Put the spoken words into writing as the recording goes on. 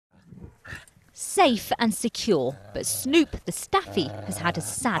Safe and secure, but Snoop the Staffy has had a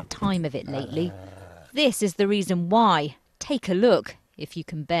sad time of it lately. This is the reason why. Take a look, if you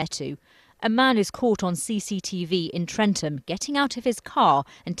can bear to. A man is caught on CCTV in Trentham getting out of his car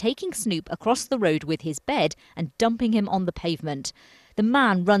and taking Snoop across the road with his bed and dumping him on the pavement. The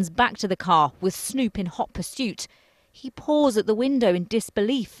man runs back to the car with Snoop in hot pursuit. He paws at the window in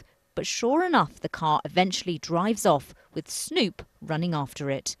disbelief, but sure enough the car eventually drives off with Snoop running after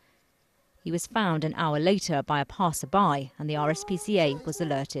it. He was found an hour later by a passerby and the RSPCA was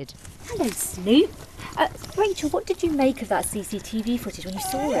alerted. Hello, Snoop. Rachel, what did you make of that CCTV footage when you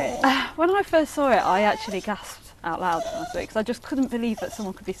saw it? When I first saw it, I actually gasped out loud because I just couldn't believe that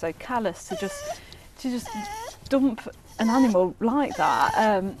someone could be so callous to just dump an animal like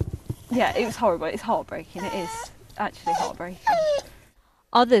that. Yeah, it was horrible. It's heartbreaking. It is actually heartbreaking.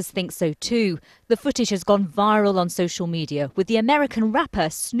 Others think so too. The footage has gone viral on social media, with the American rapper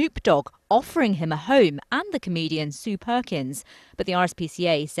Snoop Dogg offering him a home and the comedian Sue Perkins. But the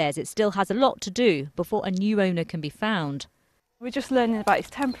RSPCA says it still has a lot to do before a new owner can be found. We're just learning about his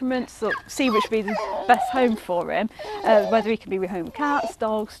temperament, so see which would be the best home for him, whether he can be rehome cats,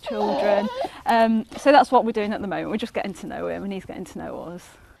 dogs, children. So that's what we're doing at the moment. We're just getting to know him and he's getting to know us.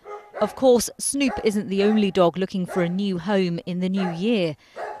 Of course, Snoop isn't the only dog looking for a new home in the new year.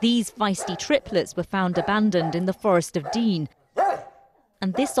 These feisty triplets were found abandoned in the Forest of Dean.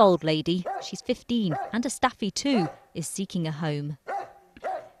 And this old lady, she's 15 and a Staffy too, is seeking a home.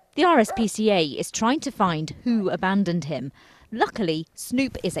 The RSPCA is trying to find who abandoned him. Luckily,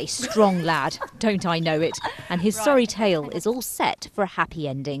 Snoop is a strong lad, don't I know it, and his sorry tale is all set for a happy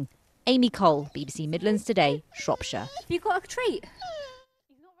ending. Amy Cole, BBC Midlands Today, Shropshire. You got a treat?